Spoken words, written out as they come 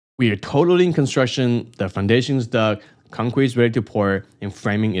We are totally in construction, the foundation is dug, concrete is ready to pour, and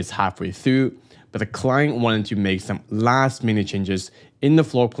framing is halfway through, but the client wanted to make some last minute changes in the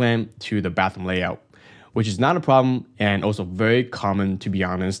floor plan to the bathroom layout, which is not a problem and also very common, to be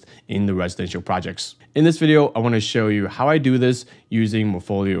honest, in the residential projects. In this video, I want to show you how I do this using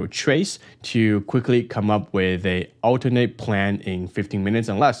Morpholio Trace to quickly come up with an alternate plan in 15 minutes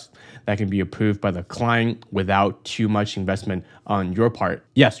and less that can be approved by the client without too much investment on your part.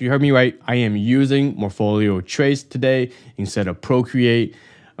 Yes, you heard me right. I am using Morpholio Trace today instead of Procreate.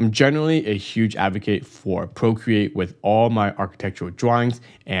 I'm generally a huge advocate for Procreate with all my architectural drawings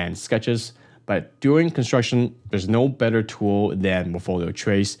and sketches. But during construction, there's no better tool than Morpholio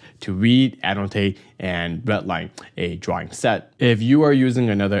Trace to read, annotate, and redline a drawing set. If you are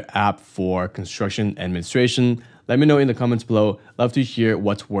using another app for construction administration, let me know in the comments below. Love to hear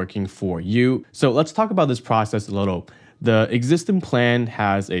what's working for you. So let's talk about this process a little. The existing plan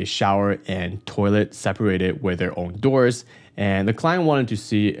has a shower and toilet separated with their own doors, and the client wanted to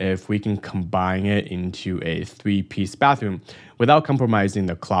see if we can combine it into a 3-piece bathroom without compromising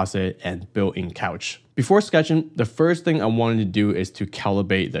the closet and built-in couch. Before sketching, the first thing I wanted to do is to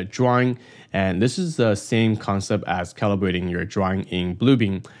calibrate the drawing, and this is the same concept as calibrating your drawing in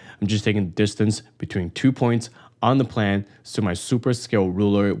Bluebeam. I'm just taking the distance between 2 points on the plan so my super scale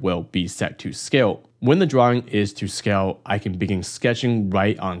ruler will be set to scale. When the drawing is to scale, I can begin sketching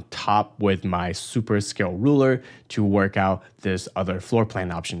right on top with my super scale ruler to work out this other floor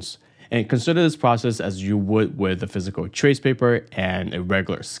plan options. And consider this process as you would with the physical trace paper and a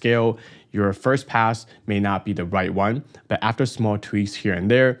regular scale. Your first pass may not be the right one, but after small tweaks here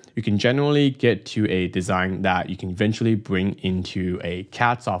and there, you can generally get to a design that you can eventually bring into a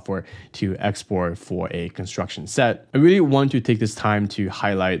CAD software to export for a construction set. I really want to take this time to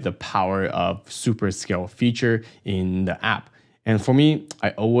highlight the power of super scale feature in the app. And for me,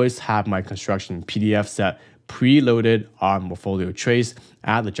 I always have my construction PDF set preloaded on Morpholio Trace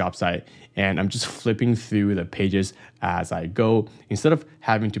at the job site, and I'm just flipping through the pages as I go instead of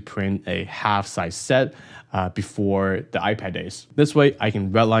having to print a half-size set before the iPad days. This way, I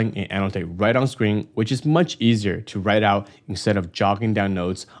can redline and annotate right on screen, which is much easier to write out instead of jogging down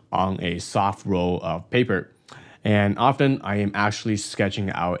notes on a soft roll of paper. And often I am actually sketching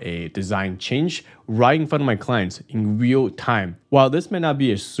out a design change right in front of my clients in real time. While this may not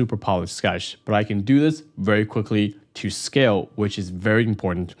be a super polished sketch, but I can do this very quickly to scale, which is very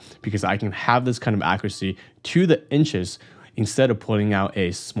important because I can have this kind of accuracy to the inches instead of pulling out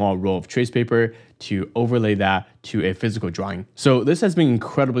a small roll of trace paper to overlay that to a physical drawing. So this has been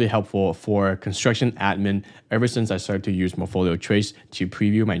incredibly helpful for construction admin ever since I started to use Morpholio Trace to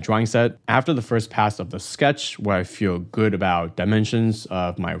preview my drawing set. After the first pass of the sketch, where I feel good about dimensions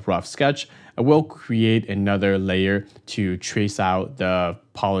of my rough sketch, I will create another layer to trace out the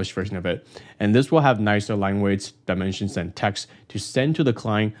polished version of it. And this will have nicer line weights, dimensions, and text to send to the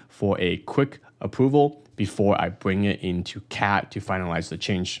client for a quick approval before I bring it into CAD to finalize the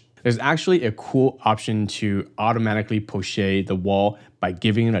change. There's actually a cool option to automatically poche the wall by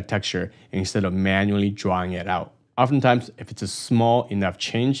giving it a texture instead of manually drawing it out. Oftentimes, if it's a small enough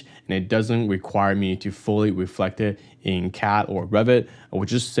change and it doesn't require me to fully reflect it in CAD or Revit, I will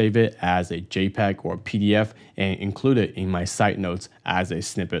just save it as a JPEG or PDF and include it in my site notes as a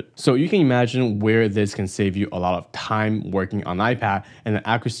snippet. So you can imagine where this can save you a lot of time working on iPad, and the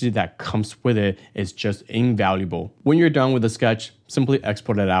accuracy that comes with it is just invaluable. When you're done with the sketch, simply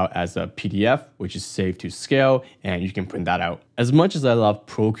export it out as a PDF, which is saved to scale, and you can print that out. As much as I love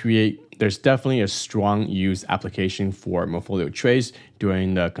Procreate, there's definitely a strong use application for Morpholio Trace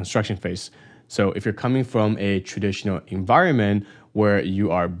during the construction phase. So if you're coming from a traditional environment where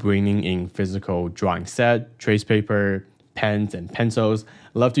you are bringing in physical drawing set, trace paper, pens, and pencils,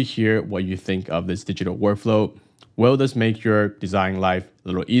 I'd love to hear what you think of this digital workflow. Will this make your design life a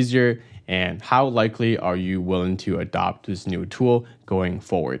little easier? And how likely are you willing to adopt this new tool going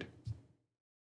forward?